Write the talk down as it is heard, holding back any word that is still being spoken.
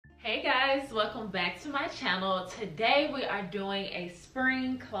Hey guys, welcome back to my channel. Today we are doing a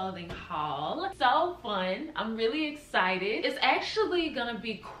spring clothing haul. So fun. I'm really excited. It's actually gonna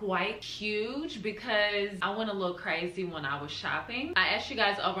be quite huge because I went a little crazy when I was shopping. I asked you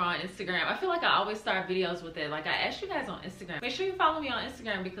guys over on Instagram. I feel like I always start videos with it. Like I asked you guys on Instagram. Make sure you follow me on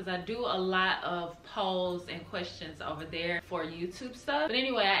Instagram because I do a lot of polls and questions over there for YouTube stuff. But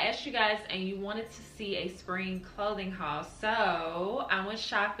anyway, I asked you guys and you wanted to see a spring clothing haul. So I went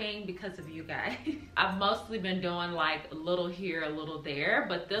shopping because of you guys. I've mostly been doing like a little here, a little there,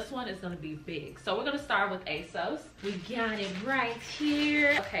 but this one is gonna be big. So we're gonna start with ASOS. We got it right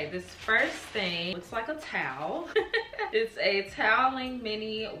here. Okay, this first thing looks like a towel. It's a toweling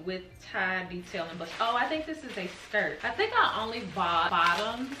mini with tie detailing, but oh, I think this is a skirt. I think I only bought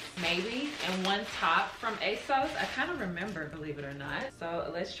bottoms maybe and one top from ASOS. I kind of remember, believe it or not. So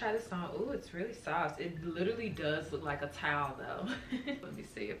let's try this on. Ooh, it's really soft. It literally does look like a towel though. Let me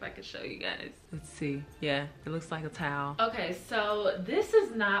see if I can show you guys. Let's see. Yeah, it looks like a towel. Okay, so this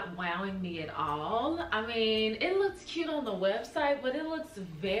is not wowing me at all. I mean, it looks cute on the website, but it looks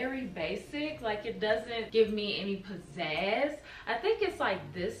very basic. Like it doesn't give me any pizzazz. I think it's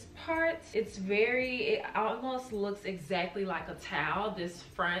like this part. It almost looks exactly like a towel, this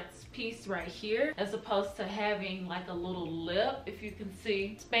front piece right here, as opposed to having like a little lip, if you can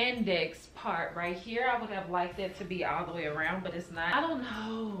see. Spandex part right here, I would have liked it to be all the way around, but it's not. I don't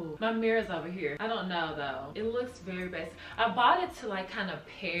know. My mirror's over here. I don't know though. It looks very basic. I bought it to like kind of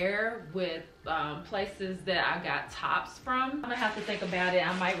pair with places that I got tops from. I'm gonna have to think about it.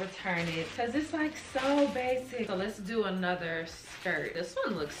 I might return it because it's like so basic. So let's do another skirt. This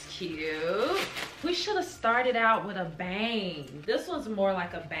one looks cute. We should have started out with a bang. This one's more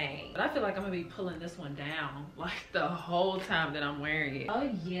like a bang, but I feel like I'm gonna be pulling this one down like the whole time that I'm wearing it. Oh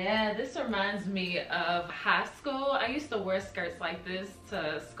yeah, this reminds me of high school. I used to wear skirts like this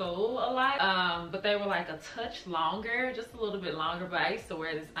to school a lot, but they were like a touch longer, just a little bit longer. But I used to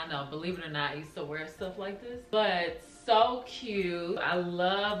wear this, I know, believe it or not, I used to wear stuff like this, but so cute. I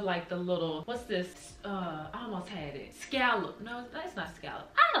love like the little, what's this? I almost had it. Scallop. No, that's not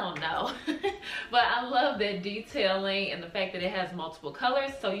scallop. I don't know. But I love that detailing and the fact that it has multiple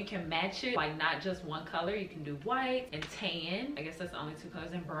colors so you can match it, like not just one color. You can do white and tan. I guess that's the only two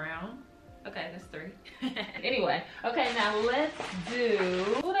colors, and brown. Okay, that's three. Anyway, okay, now let's do,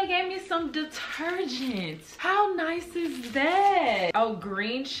 oh, they gave me some detergent. How nice is that? Oh,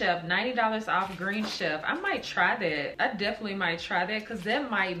 Green Chef, $90 off Green Chef. I might try that. I definitely might try that because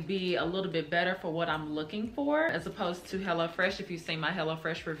that might be a little bit better for what I'm looking for as opposed to HelloFresh. If you've seen my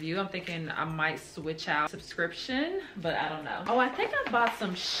HelloFresh review, I'm thinking I might switch out subscription, but I don't know. Oh, I think I bought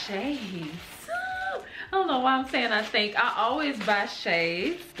some shades. I don't know why I'm saying I think. I always buy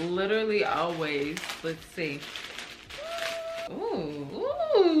shades, literally always. Let's see.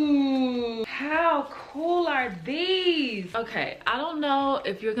 Ooh, how cool are these? Okay, I don't know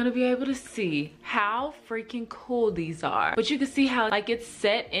if you're gonna be able to see how freaking cool these are, but you can see how like it's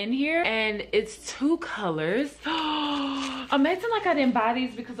set in here and it's two colors. I'm acting like I didn't buy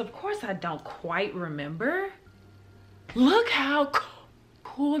these because of course I don't quite remember. Look how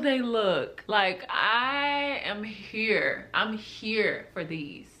cool they look. Like I am here. I'm here for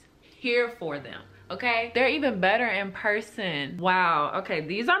these. Here for them. Okay, they're even better in person. Wow. Okay,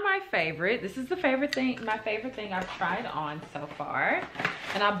 these are my favorite. This is the favorite thing, my favorite thing I've tried on so far.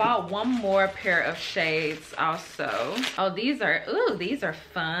 And I bought one more pair of shades also. Oh, these are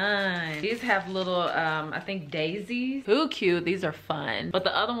fun. These have little I think daisies. Ooh, cute. These are fun, but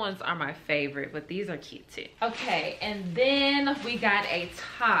the other ones are my favorite, but these are cute too. Okay, and then we got a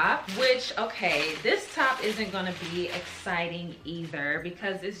top, which, okay, this top isn't gonna be exciting either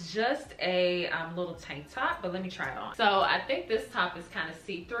because it's just a little tank top, but let me try it on. So I think this top is kind of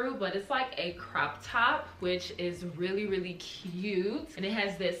see-through, but it's like a crop top, which is really, really cute. And it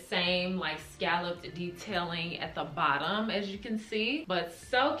has this same like scalloped detailing at the bottom, as you can see, but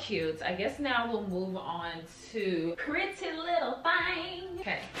so cute. I guess now we'll move on to Pretty Little Thing.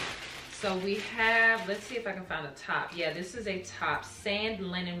 Okay. So we have, let's see if I can find a top. Yeah, this is a top, sand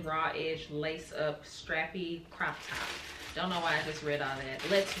linen raw edge lace up strappy crop top. Don't know why I just read all that.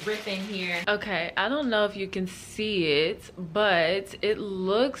 Let's rip in here. Okay, I don't know if you can see it, but it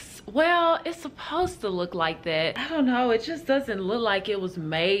looks, well, it's supposed to look like that. I don't know, it just doesn't look like it was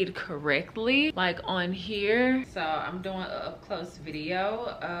made correctly, like on here. So I'm doing an up-close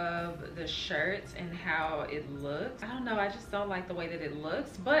video of the shirt and how it looks. I don't know, I just don't like the way that it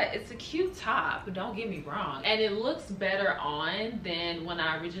looks, but it's a cute top, don't get me wrong. And it looks better on than when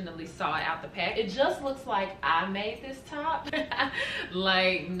I originally saw it out the pack. It just looks like I made this top. top.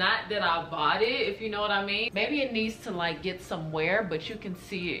 Like, not that I bought it, if you know what I mean. Maybe it needs to like get some wear, but you can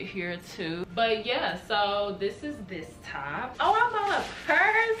see it here too. But yeah, so this is this top. Oh, I bought a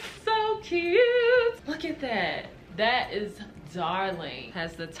purse. So cute. Look at that. That is darling.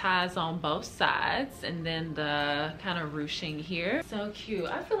 Has the ties on both sides and then the kind of ruching here. So cute.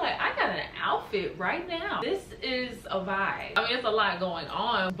 I feel like I got an outfit right now. This is a vibe. I mean, it's a lot going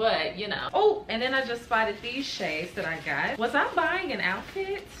on, but you know. Oh, and then I just spotted these shades that I got. Was I buying an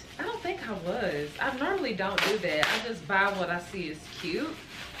outfit? I don't think I was. I normally don't do that. I just buy what I see is cute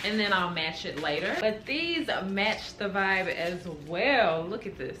and then I'll match it later. But these match the vibe as well. Look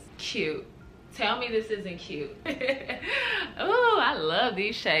at this. Cute. Tell me this isn't cute. Oh, I love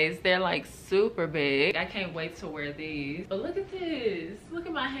these shades. They're like super big. I can't wait to wear these. But look at this. Look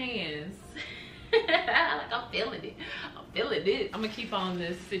at my hands. Like, I'm feeling it. I'm feeling it. I'm gonna keep on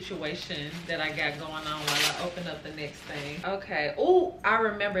this situation that I got going on while I open up the next thing. Okay. Oh, I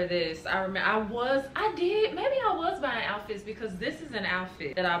remember this. Maybe I was buying outfits because this is an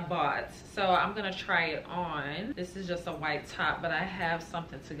outfit that I bought. So I'm gonna try it on. This is just a white top, but I have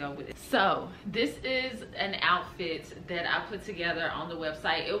something to go with it. So this is an outfit that I put together on the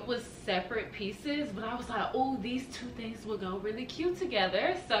website. It was separate pieces, but I was like, oh, these two things will go really cute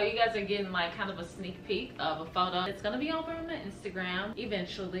together. So you guys are getting like kind of a sneak peek of a photo. It's gonna be over on my Instagram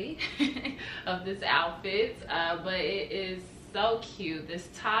eventually of this outfit, but it is so cute. This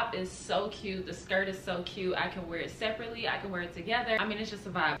top is so cute. The skirt is so cute. I can wear it separately. I can wear it together. I mean, it's just a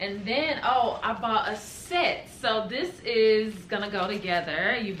vibe. And then, oh, I bought a set. So this is gonna go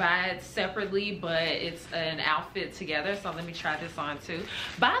together. You buy it separately, but it's an outfit together. So let me try this on too.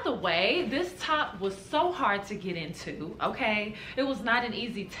 By the way, this top was so hard to get into, okay? It was not an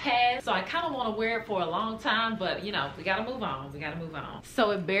easy task. So I kind of want to wear it for a long time, but you know, we gotta move on. We gotta move on.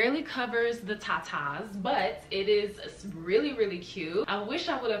 So it barely covers the tatas, but it is really, really cute. I wish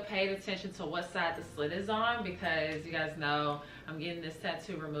I would have paid attention to what side the slit is on, because you guys know I'm getting this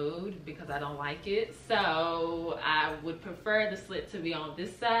tattoo removed because I don't like it. So I would prefer the slit to be on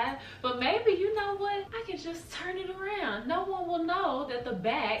this side, but maybe, you know what, I can just turn it around. No one will know that the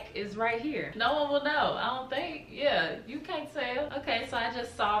back is right here. No one will know, I don't think. Yeah, you can't tell. Okay, so I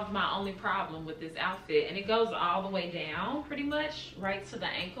just solved my only problem with this outfit, and it goes all the way down pretty much right to the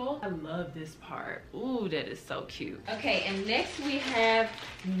ankle. I love this part. Ooh, that is so cute. Okay, and next we have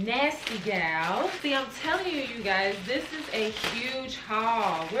NASTYGAL. See, I'm telling you, you guys, this is a huge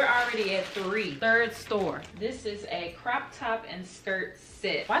haul. We're already at third store. This is a crop top and skirt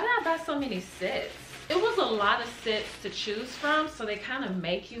set. Why did I buy so many sets? It was a lot of sets to choose from, so they kind of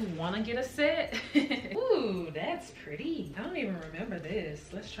make you want to get a set. Ooh, that's pretty. I don't even remember this.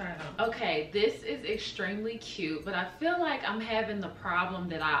 Let's try it on. Okay, this is extremely cute, but I feel like I'm having the problem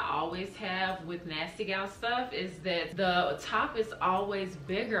that I always have with NASTYGAL stuff, is that the top is always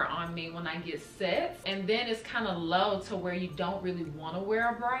bigger on me when I get sets, and then it's kind of low to where you don't really want to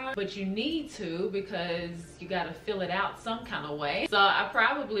wear a bra, but you need to because you got to fill it out some kind of way. So I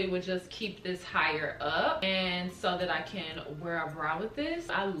probably would just keep this higher up, and so that I can wear a bra with this.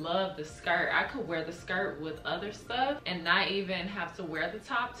 I love the skirt. I could wear the skirt with other stuff and not even have to wear the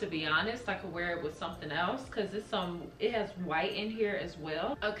top, to be honest. I could wear it with something else because it has white in here as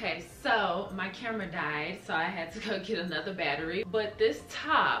well. Okay, so my camera died, so I had to go get another battery. But this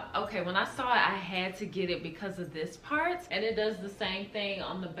top, okay, when I saw it, I had to get it because of this part, and it does the same thing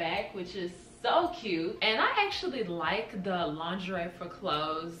on the back, which is so cute. And I actually like the lingerie for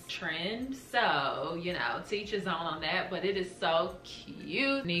clothes trend, so you know, to each his own on that, but it is so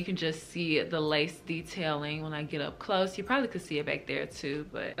cute. And you can just see the lace detailing when I get up close. You probably could see it back there too.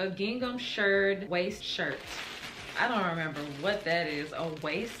 But a gingham shirt, waist shirt. I don't remember what that is. A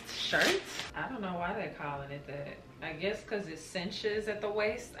waist shirt? I don't know why they're calling it that. I guess because it cinches at the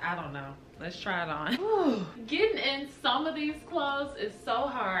waist. I don't know. Let's try it on. Whew. Getting in some of these clothes is so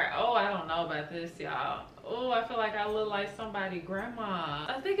hard. Oh, I don't know about this, y'all. Oh, I feel like I look like somebody grandma.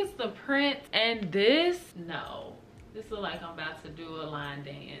 I think it's the print, and this, no. This look like I'm about to do a line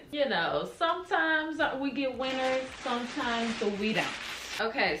dance. You know, sometimes we get winners, sometimes we don't.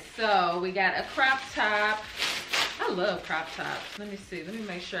 Okay, so we got a crop top. I love crop tops. Let me see. Let me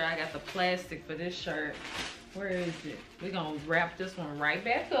make sure I got the plastic for this shirt. Where is it? We're gonna wrap this one right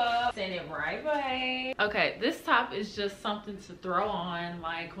back up. Send it right away. Okay, this top is just something to throw on,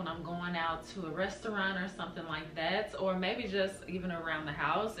 like when I'm going out to a restaurant or something like that, or maybe just even around the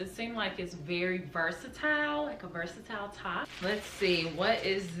house. It seemed like it's very versatile, like a versatile top. Let's see, what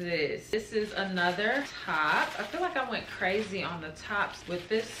is this? This is another top. I feel like I went crazy on the tops with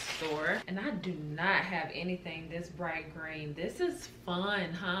this store, and I do not have anything this bright green. This is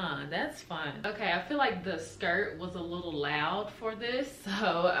fun, huh? That's fun. Okay, I feel like the skirt was a little loud for this,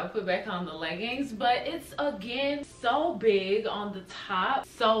 so I put back on the leggings. But it's again so big on the top,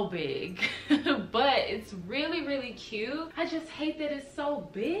 so big. But it's really, really cute. I just hate that it's so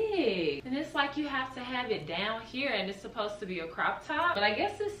big. And it's like you have to have it down here, and it's supposed to be a crop top, but I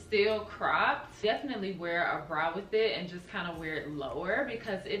guess it's still cropped. Definitely wear a bra with it and just kind of wear it lower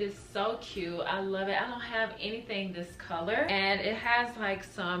because it is so cute. I love it. I don't have anything this color, and it has like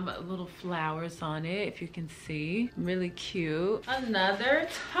some little flowers on it, if you can see. Really cute. Another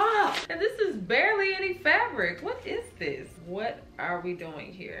top, and this is barely any fabric. What is this? What are we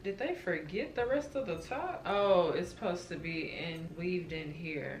doing here? Did they forget the rest of the top? Oh, it's supposed to be weaved in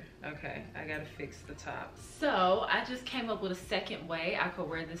here. Okay, I gotta fix the top. So I just came up with a second way I could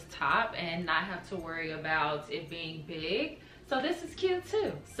wear this top and not have to worry about it being big. So this is cute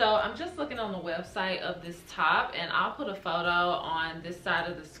too. So I'm just looking on the website of this top, and I'll put a photo on this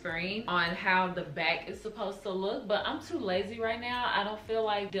side of the screen on how the back is supposed to look, but I'm too lazy right now. I don't feel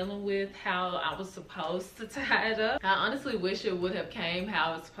like dealing with how I was supposed to tie it up. I honestly wish it would have came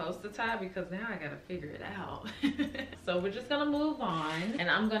how it's supposed to tie, because now I gotta figure it out. So we're just gonna move on, and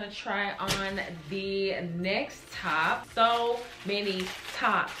I'm gonna try on the next top. So many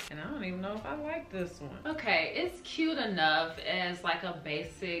tops, and I don't even know if I like this one. Okay, it's cute enough as like a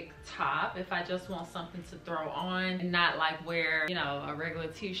basic top if I just want something to throw on and not like wear, you know, a regular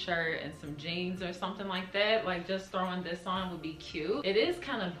t-shirt and some jeans or something like that. Like just throwing this on would be cute. It is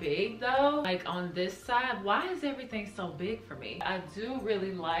kind of big though, like on this side. Why is everything so big for me? I do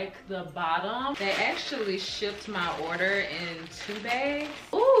really like the bottom. They actually shipped my order in 2 bags.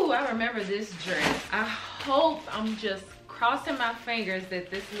 Ooh, I remember this dress. I hope, I'm just crossing my fingers that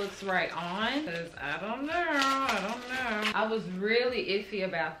this looks right on, because I don't know. I was really iffy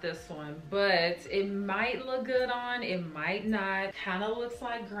about this one, but it might look good on, it might not. Kind of looks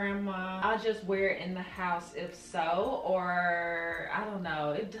like grandma. I'll just wear it in the house if so, or I don't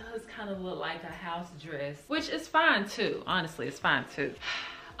know. It does kind of look like a house dress, which is fine too. Honestly, it's fine too.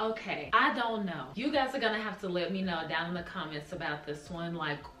 Okay, I don't know. You guys are gonna have to let me know down in the comments about this one.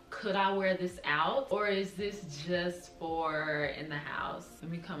 Like, could I wear this out, or is this just for in the house? Let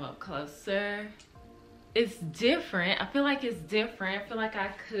me come up closer. It's different. I feel like it's different. I feel like I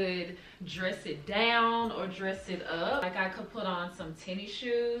could dress it down or dress it up. Like I could put on some tennis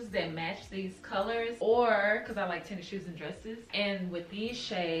shoes that match these colors, or because I like tennis shoes and dresses, and with these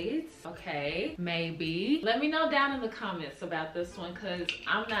shades. Okay, maybe let me know down in the comments about this one, because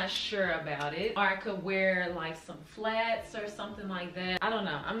I'm not sure about it. Or I could wear like some flats or something like that. I don't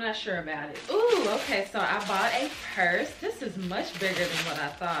know, I'm not sure about it. Ooh, okay, so I bought a purse. This is much bigger than what I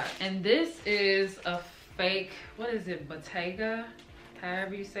thought, and this is a fake, what is it, Bottega,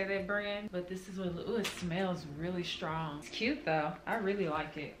 however you say that brand. But this is what, ooh, it smells really strong. It's cute though, I really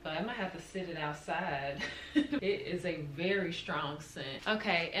like it, but I'm gonna have to sit it outside. It is a very strong scent.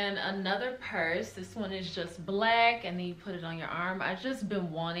 Okay, and another purse. This one is just black, and then you put it on your arm. I've just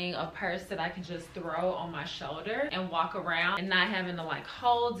been wanting a purse that I can just throw on my shoulder and walk around and not having to like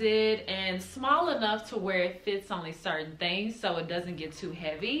hold it, and small enough to where it fits only certain things so it doesn't get too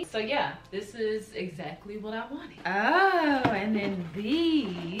heavy. So yeah, this is exactly what I wanted. Oh, and then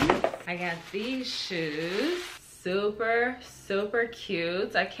these, I got these shoes. Super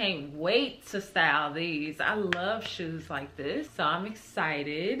cute. I can't wait to style these. I love shoes like this, so I'm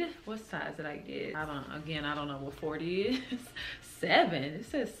excited. What size did I get? I don't know what 40 is. 7. It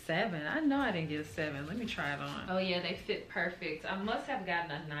says 7. I know I didn't get a 7. Let me try it on. Oh yeah, they fit perfect. I must have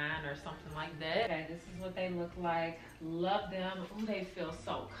gotten a 9 or something like that. Okay, this is what they look like. Love them. Ooh, they feel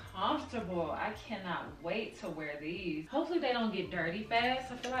so comfortable. I cannot wait to wear these. Hopefully they don't get dirty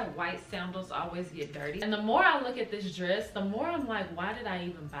fast. I feel like white sandals always get dirty. And the more I look at this dress, the more I'm like, why did I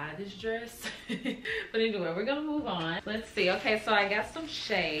even buy this dress? But anyway, we're gonna move on. Let's see. Okay, so I got some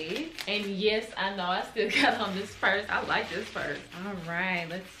shades, and yes, I know I still got on this purse. I like this purse. All right,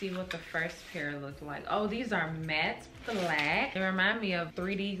 let's see what the first pair look like. Oh, these are matte black. They remind me of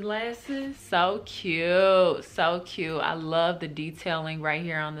 3D glasses. So cute, so cute. I love the detailing right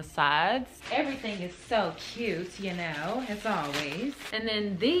here on the sides. Everything is so cute, you know, as always. And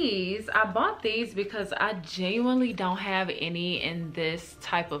then these, I bought these because I genuinely don't have any in this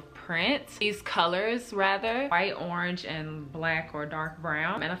type of print. These colors rather, white, orange, and black or dark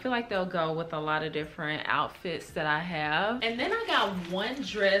brown. And I feel like they'll go with a lot of different outfits that I have. And then I got one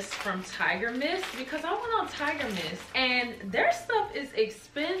dress from TIGERMIST because I went on TIGERMIST and their stuff is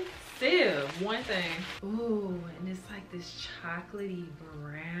expensive. One thing. Ooh, and it's like this chocolatey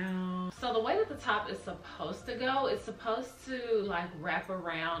brown. So the way that the top is supposed to go, it's supposed to like wrap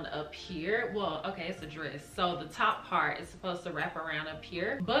around up here. Well, okay, it's a dress, so the top part is supposed to wrap around up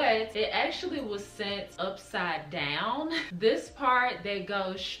here, but it actually was sent upside down. This part that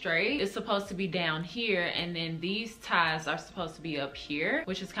goes straight is supposed to be down here, and then these ties are supposed to be up here,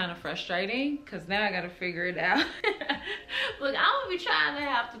 which is kind of frustrating because now I gotta figure it out. Look, I'm gonna be trying to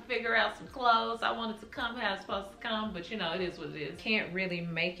have to figure out some clothes. I want it to come how it's supposed to come, but you know, it is what it is. Can't really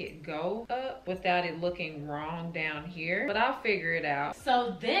make it go up without it looking wrong down here, but I'll figure it out.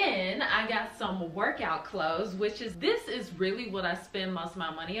 So then I got some workout clothes, which is, this is really what I spend most of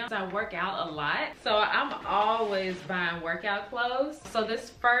my money on. I work out a lot, so I'm always buying workout clothes. So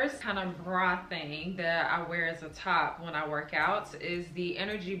this first kind of bra thing that I wear as a top when I work out is the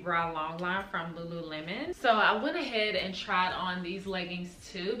Energy Bra Long Line from Lululemon. So I went ahead and tried on these leggings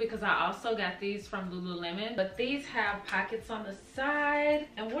too, because I also got these from Lululemon, but these have pockets on the side.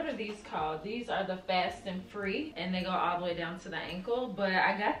 And what are these called? These are the Fast and Free, and they go all the way down to the ankle. But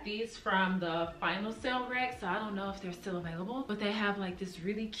I got these from the final sale rack, so I don't know if they're still available, but they have like this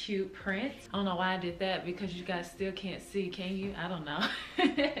really cute print. I don't know why I did that, because you guys still can't see, can you? I don't know.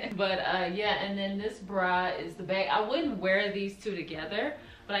 But yeah, and then this bra is the bag. I wouldn't wear these two together,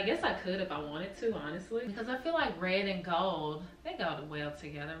 but I guess I could if I wanted to, honestly, because I feel like red and gold, they go well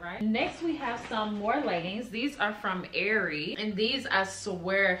together, right? Next, we have some more leggings. These are from AERIE, and these, I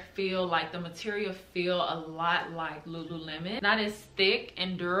swear, feel like the material feel a lot like Lululemon. Not as thick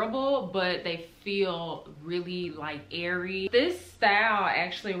and durable, but they feel really like airy. This style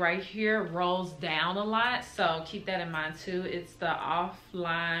actually right here rolls down a lot, so keep that in mind too. It's the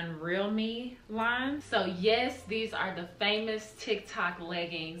Offline Real Me line. So yes, these are the famous TikTok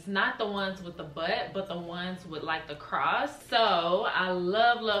leggings, not the ones with the butt, but the ones with like the cross. So I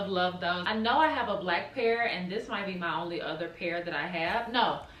love, love, love those. I know I have a black pair, and this might be my only other pair that I have.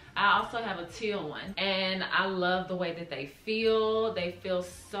 No, I also have a teal one, and I love the way that they feel. They feel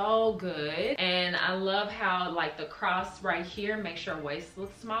so good, and I love how like the cross right here makes your waist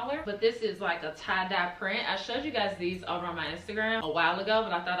look smaller. But this is like a tie-dye print. I showed you guys these over on my Instagram a while ago,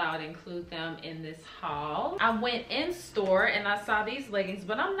 but I thought I would include them in this haul. I went in store and I saw these leggings,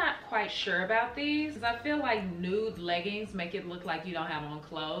 but I'm not quite sure about these, because I feel like nude leggings make it look like you don't have on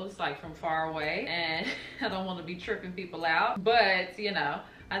clothes, like from far away, and I don't want to be tripping people out. But you know,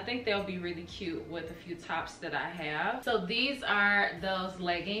 I think they'll be really cute with a few tops that I have. So these are those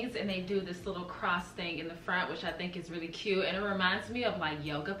leggings, and they do this little cross thing in the front, which I think is really cute, and it reminds me of like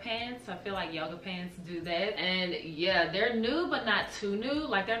yoga pants. I feel like yoga pants do that. And yeah, they're new, but not too new.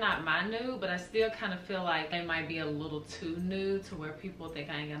 Like, they're not my new, but I still kind of feel like they might be a little too new to where people think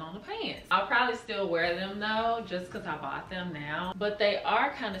I ain't got on the pants. I'll probably still wear them though, just because I bought them now. But they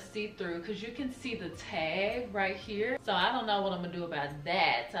are kind of see-through, because you can see the tag right here. So I don't know what I'm gonna do about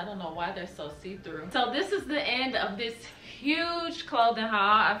that. I don't know why they're so see-through. So this is the end of this huge clothing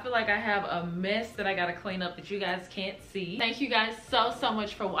haul. I feel like I have a mess that I gotta clean up that you guys can't see. Thank you guys so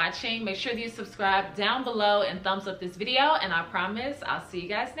much for watching. Make sure that you subscribe down below and thumbs up this video, and I promise I'll see you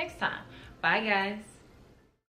guys next time. Bye guys.